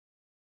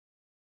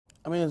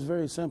I mean, it's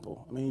very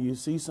simple. I mean, you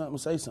see something,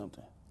 say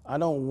something. I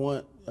don't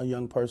want a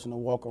young person to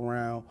walk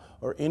around,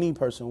 or any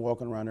person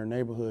walking around their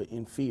neighborhood,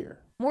 in fear.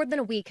 More than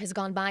a week has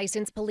gone by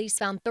since police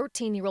found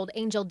 13-year-old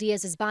Angel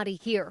Diaz's body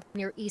here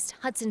near East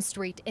Hudson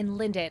Street in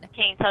Linden.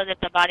 Can you tell us if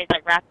the body's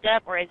like wrapped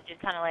up or is it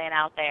just kind of laying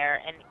out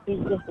there? And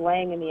he's just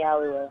laying in the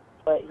alleyway,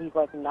 but he's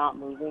like not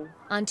moving.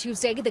 On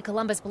Tuesday, the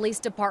Columbus Police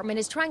Department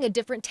is trying a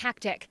different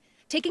tactic,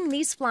 taking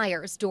these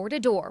flyers door to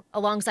door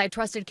alongside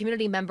trusted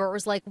community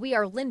members like We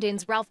Are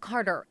Linden's Ralph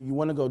Carter. You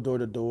want to go door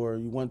to door.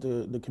 You want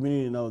the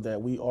community to know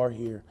that we are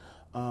here.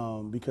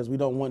 Because we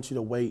don't want you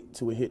to wait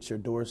till it hits your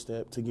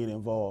doorstep to get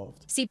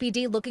involved.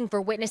 CPD looking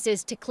for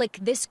witnesses to click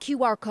this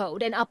QR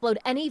code and upload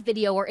any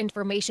video or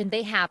information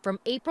they have from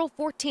April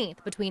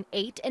 14th between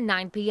 8 and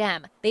 9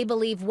 p.m. They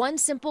believe one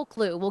simple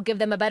clue will give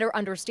them a better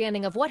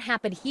understanding of what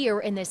happened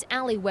here in this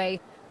alleyway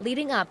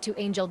leading up to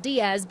Angel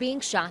Diaz being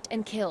shot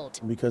and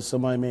killed. Because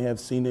somebody may have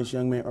seen this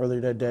young man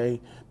earlier that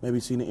day, maybe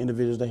seen the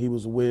individuals that he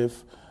was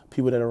with,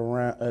 people that are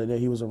around, that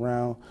he was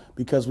around,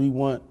 because we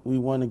want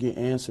to get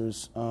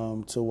answers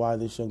to why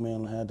this young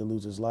man had to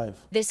lose his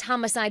life. This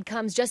homicide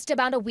comes just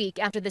about a week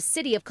after the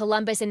city of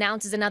Columbus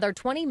announces another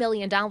 $20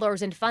 million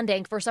in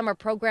funding for summer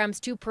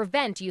programs to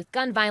prevent youth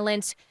gun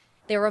violence.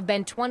 There have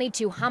been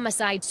 22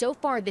 homicides so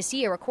far this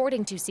year,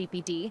 according to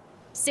CPD.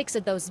 6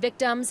 of those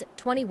victims,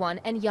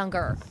 21 and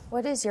younger.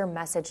 What is your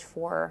message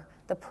for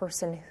the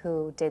person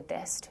who did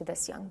this to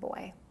this young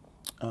boy?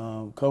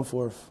 Come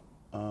forth.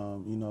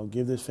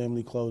 Give this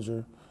family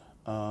closure,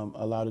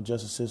 allow the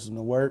justice system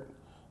to work,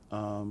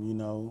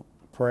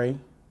 pray.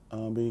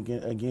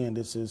 Again,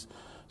 this is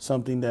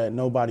something that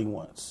nobody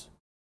wants.